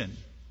mansion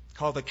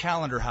called the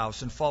Calendar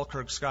House in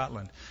Falkirk,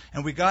 Scotland.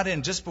 And we got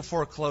in just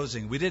before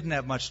closing. We didn't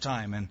have much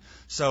time. And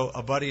so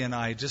a buddy and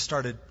I just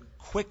started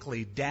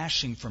quickly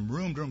dashing from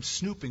room to room,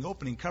 snooping,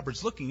 opening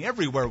cupboards, looking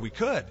everywhere we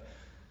could.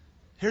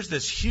 Here's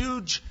this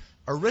huge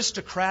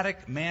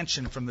aristocratic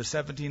mansion from the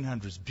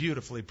 1700s,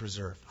 beautifully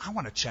preserved. I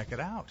want to check it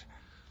out.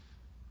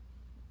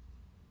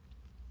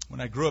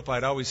 When I grew up,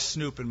 I'd always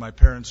snoop in my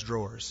parents'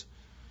 drawers.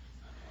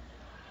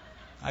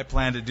 I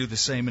plan to do the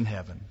same in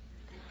heaven.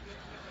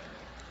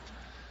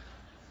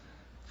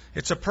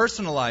 It's a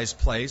personalized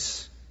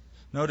place.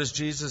 Notice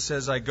Jesus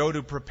says, "I go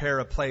to prepare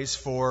a place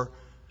for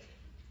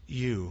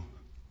you.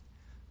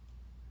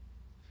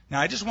 Now,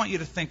 I just want you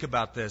to think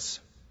about this.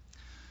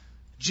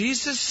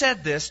 Jesus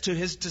said this to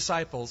his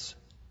disciples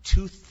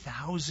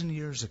 2,000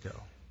 years ago.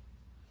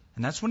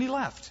 And that's when he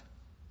left.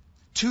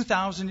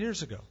 2,000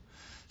 years ago.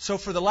 So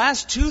for the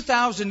last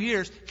 2,000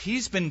 years,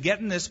 he's been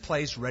getting this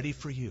place ready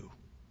for you.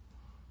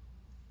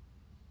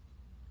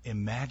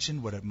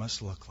 Imagine what it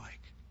must look like.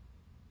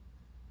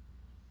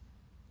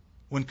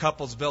 When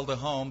couples build a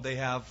home, they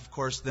have, of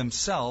course,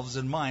 themselves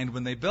in mind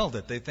when they build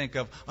it. They think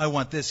of, I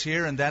want this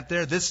here and that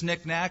there, this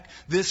knickknack,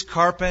 this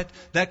carpet,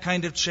 that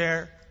kind of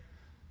chair.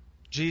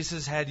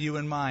 Jesus had you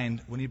in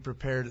mind when he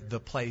prepared the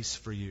place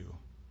for you.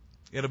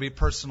 It'll be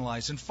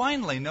personalized. And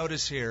finally,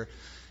 notice here,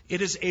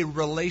 it is a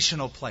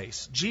relational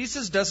place.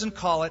 Jesus doesn't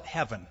call it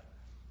heaven.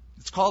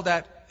 It's called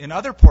that in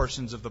other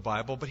portions of the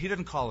Bible, but he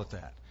didn't call it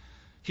that.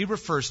 He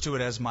refers to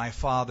it as my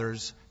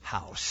Father's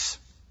house.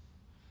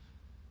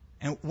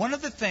 And one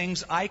of the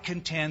things I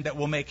contend that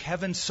will make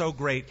heaven so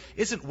great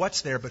isn't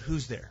what's there, but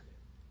who's there.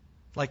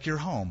 Like your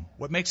home.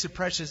 What makes it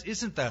precious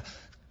isn't the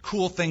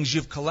cool things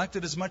you've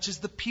collected as much as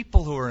the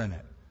people who are in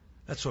it.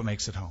 That's what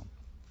makes it home.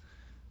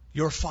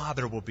 Your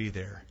Father will be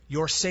there.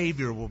 Your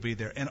Savior will be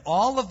there. And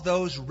all of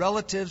those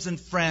relatives and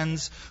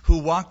friends who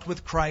walked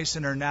with Christ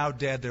and are now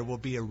dead, there will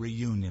be a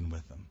reunion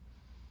with them.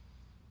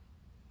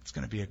 It's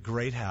going to be a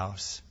great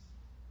house,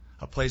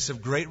 a place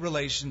of great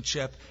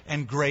relationship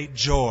and great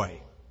joy.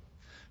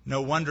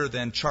 No wonder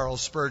then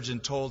Charles Spurgeon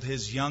told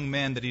his young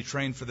men that he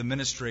trained for the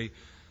ministry,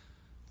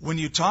 when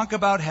you talk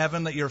about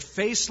heaven, let your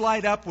face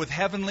light up with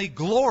heavenly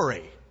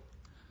glory.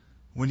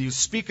 When you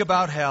speak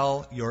about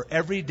hell, your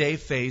everyday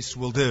face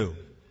will do.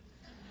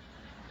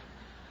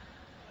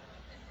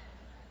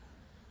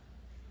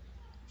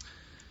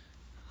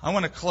 I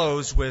want to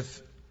close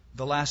with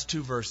the last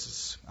two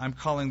verses. I'm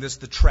calling this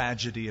the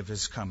tragedy of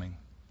his coming.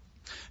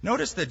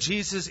 Notice that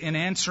Jesus, in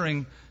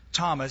answering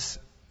Thomas,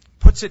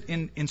 puts it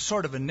in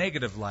sort of a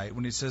negative light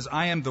when he says,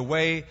 I am the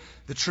way,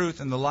 the truth,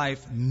 and the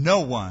life.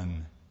 No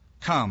one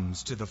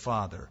comes to the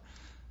Father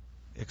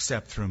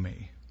except through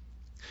me.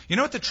 You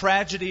know what the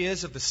tragedy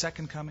is of the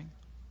second coming?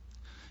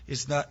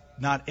 Is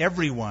that not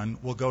everyone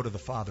will go to the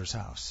Father's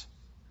house.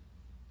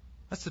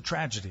 That's the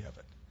tragedy of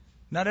it.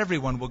 Not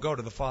everyone will go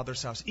to the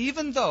Father's house.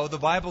 Even though the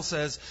Bible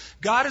says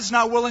God is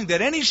not willing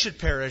that any should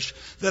perish,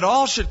 that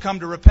all should come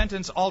to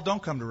repentance, all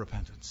don't come to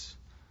repentance.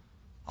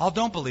 All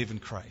don't believe in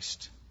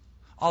Christ.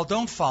 All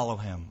don't follow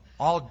him.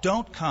 All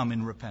don't come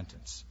in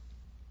repentance.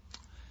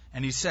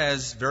 And he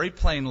says very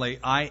plainly,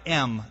 I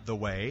am the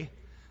way.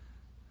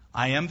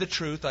 I am the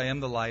truth. I am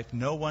the life.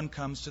 No one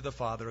comes to the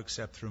Father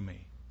except through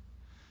me.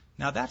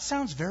 Now that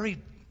sounds very,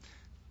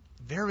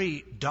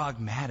 very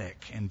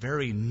dogmatic and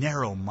very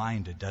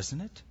narrow-minded,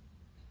 doesn't it?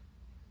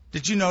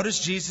 Did you notice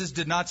Jesus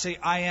did not say,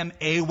 I am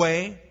a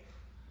way?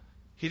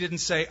 He didn't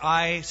say,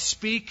 I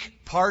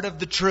speak part of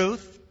the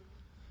truth,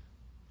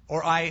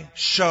 or I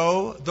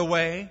show the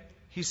way.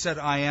 He said,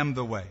 I am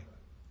the way.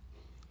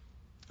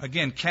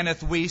 Again,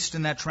 Kenneth Wiest,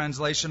 in that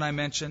translation I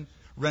mentioned,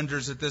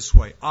 renders it this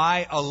way.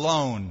 I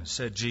alone,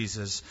 said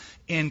Jesus,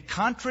 in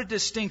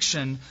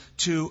contradistinction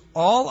to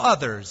all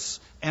others,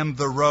 am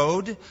the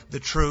road, the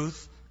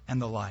truth,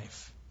 and the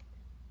life.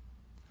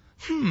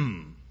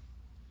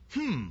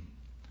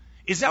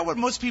 Is that what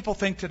most people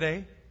think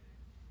today?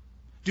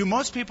 Do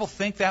most people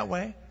think that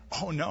way?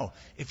 Oh no.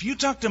 If you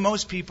talk to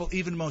most people,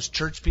 even most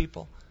church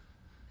people,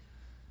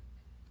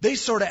 they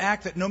sort of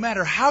act that no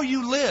matter how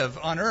you live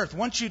on earth,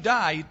 once you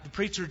die, the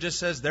preacher just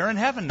says, they're in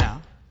heaven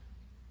now.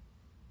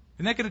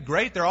 Isn't that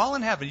great? They're all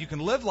in heaven. You can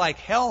live like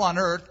hell on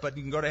earth, but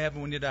you can go to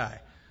heaven when you die.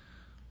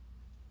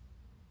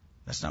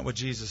 That's not what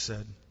Jesus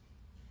said.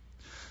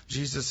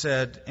 Jesus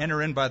said,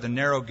 enter in by the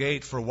narrow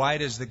gate, for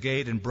wide is the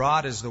gate and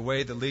broad is the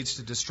way that leads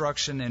to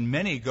destruction, and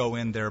many go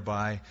in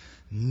thereby.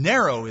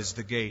 Narrow is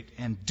the gate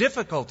and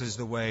difficult is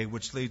the way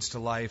which leads to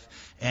life,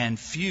 and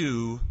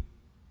few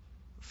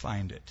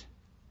find it.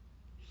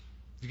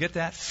 You get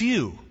that?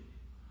 Few.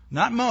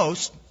 Not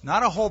most,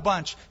 not a whole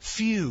bunch.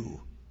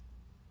 Few.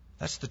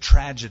 That's the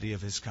tragedy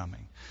of his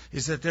coming,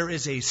 is that there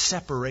is a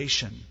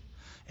separation,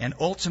 an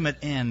ultimate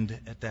end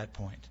at that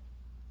point.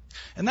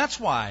 And that's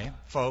why,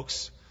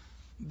 folks,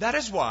 that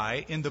is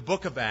why in the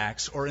book of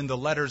Acts or in the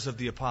letters of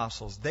the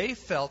apostles, they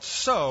felt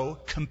so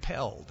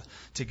compelled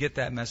to get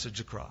that message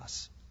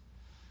across.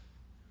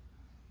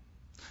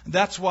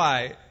 That's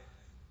why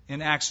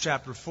in Acts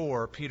chapter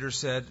 4, Peter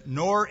said,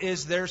 nor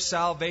is there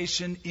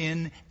salvation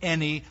in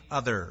any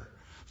other,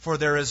 for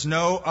there is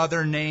no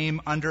other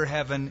name under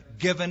heaven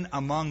given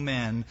among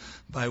men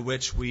by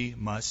which we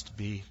must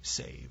be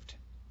saved.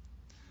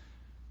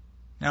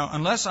 Now,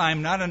 unless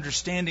I'm not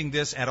understanding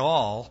this at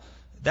all,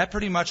 that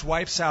pretty much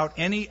wipes out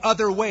any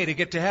other way to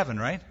get to heaven,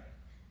 right?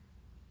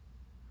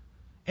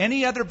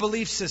 Any other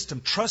belief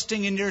system,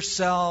 trusting in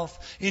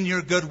yourself, in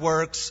your good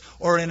works,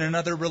 or in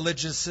another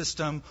religious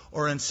system,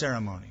 or in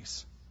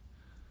ceremonies.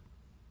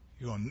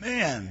 You're going,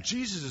 man,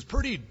 Jesus is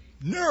pretty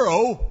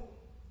narrow.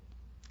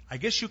 I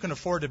guess you can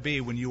afford to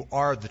be when you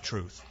are the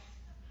truth.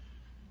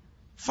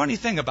 Funny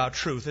thing about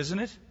truth, isn't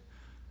it?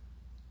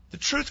 The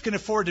truth can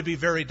afford to be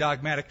very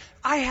dogmatic.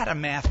 I had a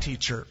math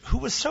teacher who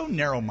was so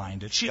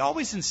narrow-minded. She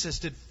always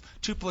insisted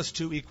 2 +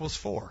 2 =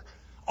 4.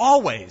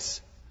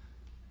 Always.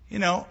 You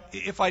know,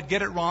 if I'd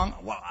get it wrong,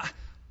 well,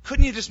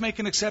 couldn't you just make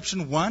an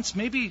exception once?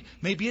 Maybe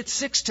it's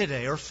 6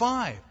 today or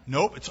 5.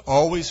 Nope, it's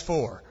always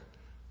 4.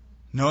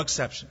 No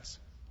exceptions.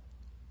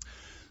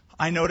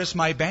 I notice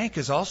my bank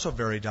is also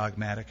very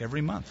dogmatic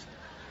every month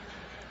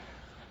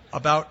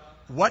about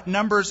what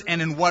numbers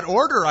and in what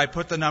order I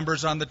put the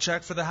numbers on the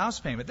check for the house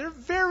payment. They're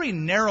very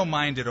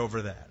narrow-minded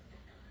over that.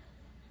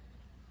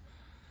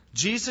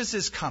 Jesus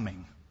is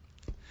coming.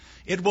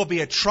 It will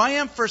be a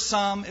triumph for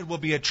some. It will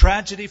be a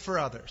tragedy for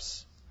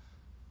others.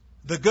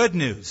 The good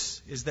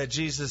news is that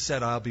Jesus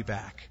said, I'll be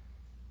back.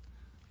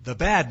 The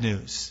bad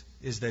news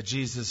is that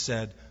Jesus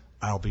said,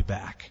 I'll be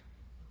back.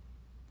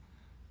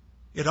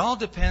 It all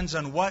depends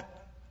on what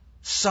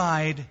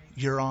side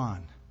you're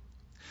on.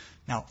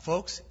 Now,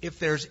 folks, if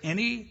there's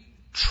any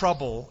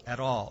trouble at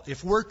all,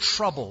 if we're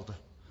troubled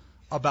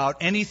about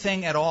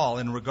anything at all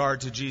in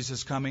regard to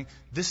Jesus coming,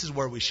 this is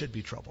where we should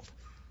be troubled.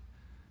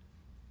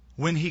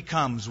 When He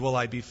comes, will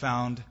I be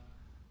found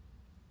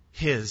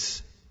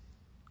His?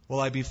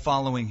 Will I be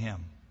following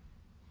Him?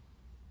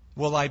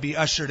 Will I be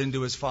ushered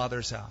into His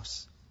Father's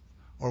house?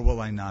 Or will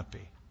I not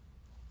be?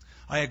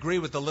 I agree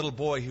with the little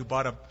boy who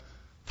bought a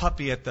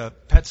puppy at the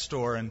pet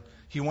store, and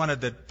he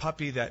wanted the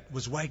puppy that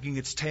was wagging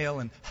its tail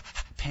and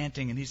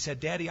panting, and he said,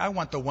 Daddy, I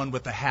want the one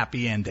with the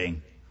happy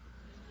ending.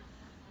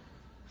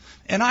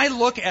 And I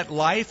look at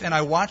life and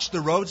I watch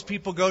the roads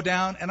people go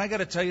down, and I got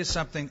to tell you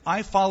something.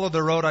 I follow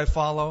the road I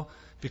follow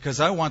because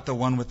I want the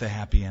one with the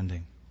happy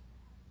ending.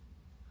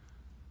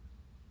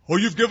 Oh,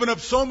 you've given up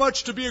so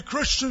much to be a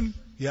Christian.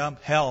 Yeah,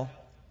 hell.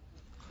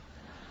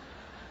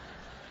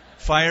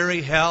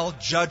 Fiery hell,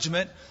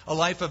 judgment, a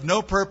life of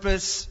no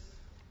purpose,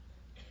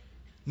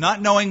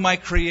 not knowing my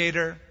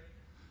Creator,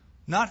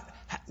 not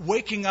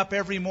waking up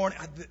every morning,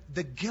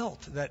 the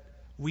guilt that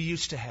we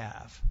used to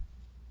have.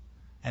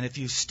 And if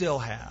you still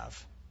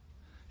have,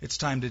 it's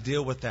time to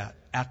deal with that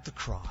at the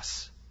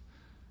cross.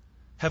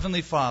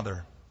 Heavenly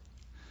Father,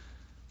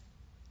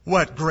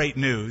 what great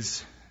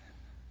news.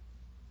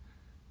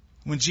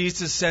 When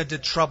Jesus said to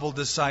troubled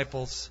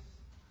disciples,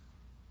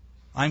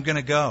 I'm going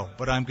to go,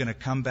 but I'm going to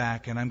come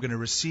back and I'm going to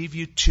receive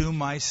you to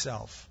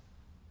myself.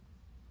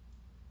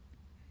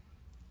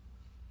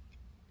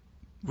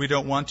 We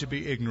don't want to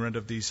be ignorant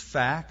of these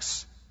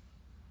facts.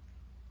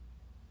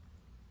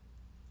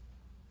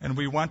 And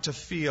we want to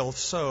feel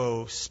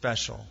so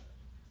special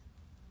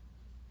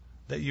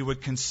that you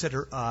would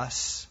consider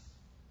us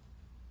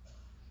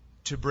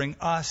to bring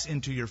us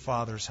into your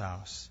Father's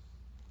house.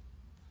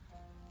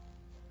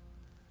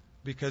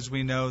 Because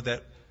we know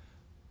that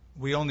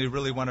we only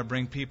really want to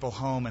bring people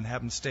home and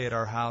have them stay at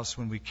our house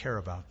when we care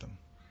about them.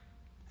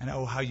 And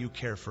oh, how you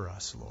care for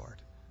us,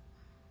 Lord.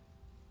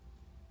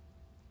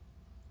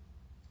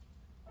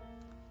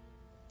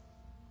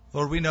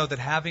 Lord, we know that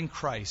having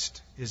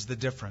Christ is the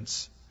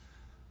difference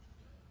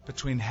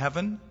between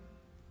heaven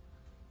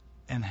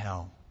and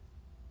hell.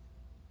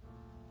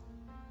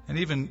 And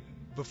even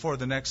before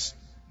the next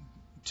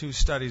 2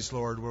 studies,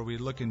 Lord, where we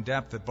look in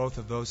depth at both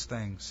of those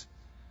things,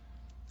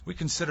 we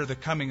consider the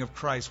coming of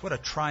Christ. What a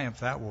triumph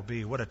that will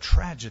be. What a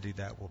tragedy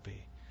that will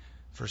be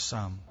for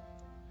some.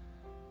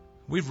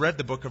 We've read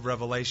the book of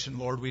Revelation,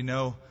 Lord. We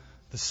know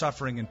the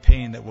suffering and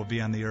pain that will be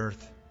on the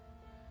earth.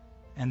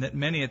 And that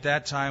many at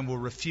that time will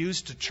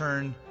refuse to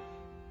turn,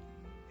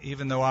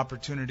 even though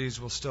opportunities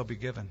will still be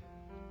given.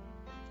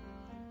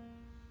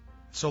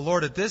 So,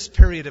 Lord, at this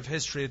period of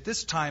history, at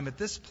this time, at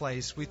this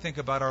place, we think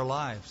about our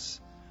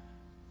lives.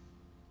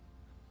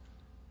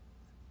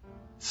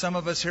 Some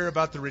of us hear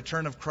about the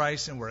return of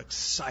Christ and we're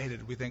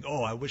excited. We think,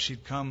 oh, I wish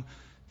He'd come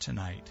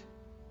tonight.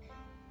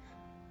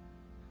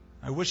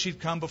 I wish He'd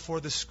come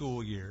before the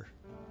school year.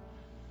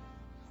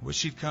 I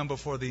wish He'd come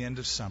before the end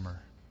of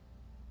summer.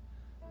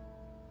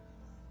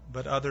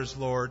 But others,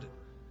 Lord,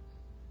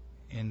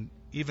 in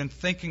even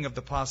thinking of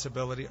the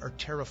possibility, are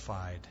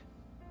terrified.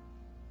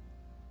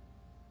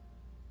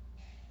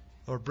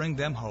 Lord, bring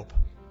them hope.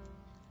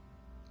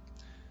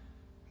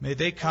 May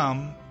they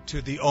come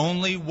to the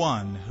only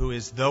one who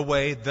is the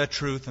way, the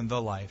truth, and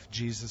the life,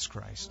 Jesus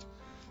Christ.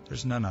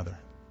 There's none other.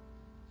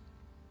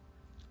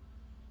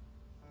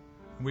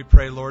 We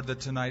pray, Lord,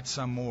 that tonight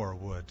some more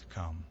would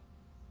come.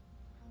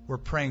 We're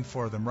praying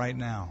for them right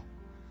now.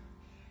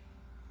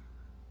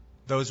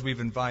 Those we've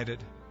invited,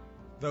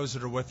 those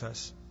that are with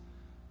us.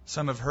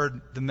 Some have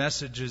heard the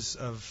messages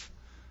of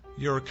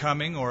your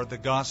coming or the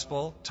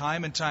gospel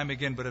time and time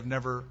again, but have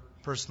never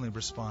personally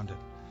responded.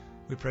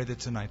 We pray that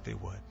tonight they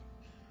would.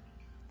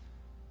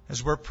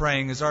 As we're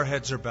praying, as our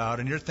heads are bowed,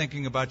 and you're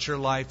thinking about your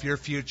life, your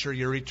future,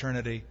 your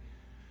eternity,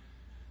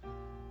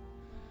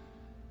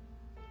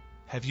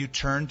 have you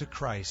turned to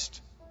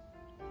Christ?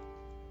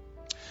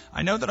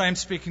 I know that I am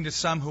speaking to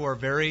some who are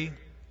very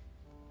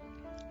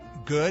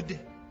good,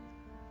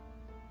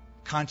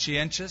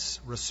 conscientious,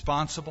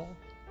 responsible.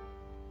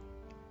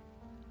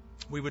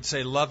 We would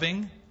say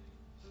loving.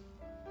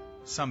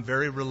 Some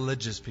very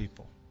religious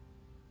people.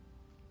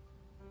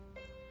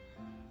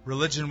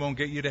 Religion won't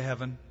get you to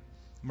heaven.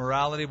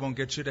 Morality won't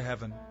get you to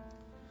heaven.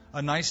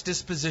 A nice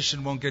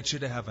disposition won't get you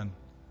to heaven.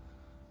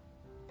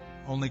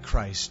 Only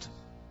Christ.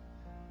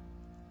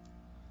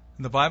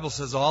 And the Bible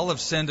says all have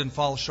sinned and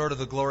fall short of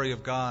the glory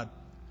of God.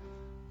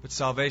 But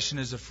salvation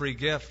is a free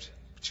gift,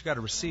 but you got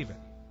to receive it.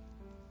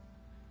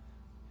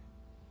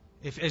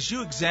 If, as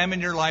you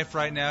examine your life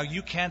right now,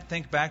 you can't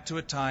think back to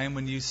a time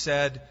when you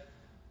said,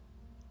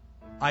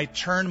 I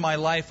turn my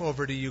life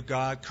over to you,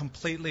 God,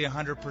 completely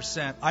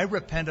 100%. I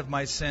repent of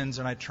my sins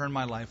and I turn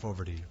my life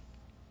over to you.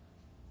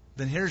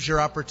 Then here's your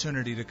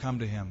opportunity to come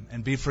to Him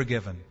and be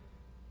forgiven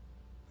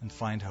and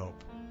find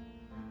hope.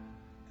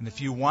 And if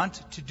you want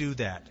to do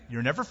that,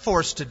 you're never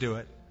forced to do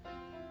it,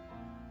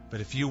 but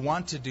if you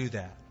want to do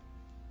that,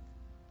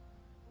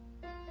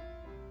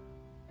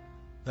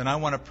 then I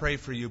want to pray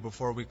for you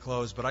before we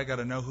close, but I got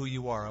to know who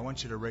you are. I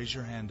want you to raise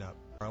your hand up.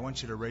 I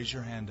want you to raise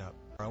your hand up.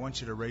 I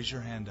want you to raise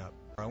your hand up.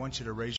 I want you to raise